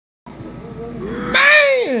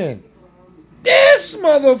Man, this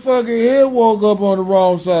motherfucker here woke up on the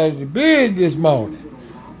wrong side of the bed this morning.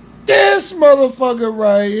 This motherfucker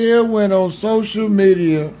right here went on social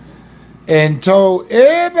media and told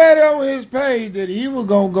everybody on his page that he was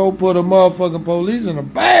gonna go put a motherfucking police in a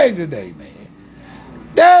bag today, man.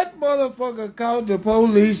 That motherfucker caught the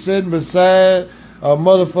police sitting beside a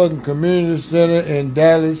motherfucking community center in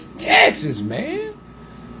Dallas, Texas, man.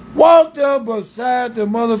 Walked up beside the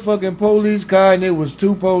motherfucking police car and there was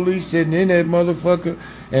 2 police sitting in that motherfucker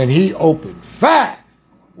and he opened fire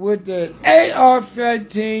with that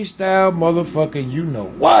AR-15 style motherfucking you know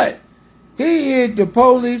what. He hit the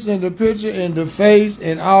police in the picture in the face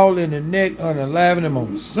and all in the neck, unaliving him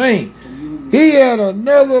on the scene. He had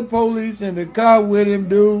another police in the car with him,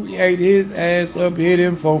 dude. He ate his ass up, hit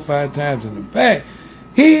him 4 or 5 times in the back.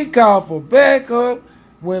 He called for backup.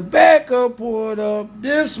 When backup pulled up,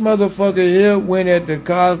 this motherfucker here went at the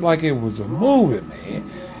cars like it was a movie, man.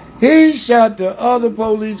 He shot the other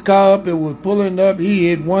police car up. It was pulling up. He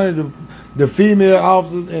hit one of the female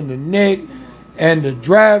officers in the neck. And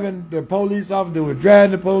the police officer that was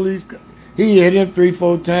driving the police, he hit him 3 or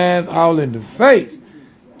 4 times, all in the face.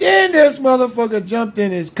 Then this motherfucker jumped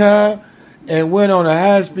in his car and went on a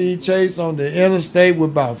high-speed chase on the interstate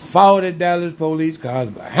with about 40 Dallas police cars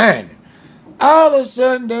behind him. All of a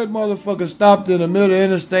sudden, that motherfucker stopped in the middle of the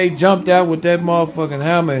interstate, jumped out with that motherfucking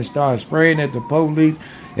hammer and started spraying at the police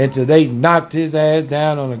until they knocked his ass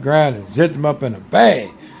down on the ground and zipped him up in a bag.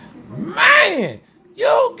 Man!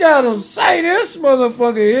 You gotta say this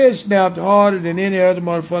motherfucker here snapped harder than any other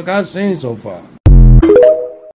motherfucker I've seen so far.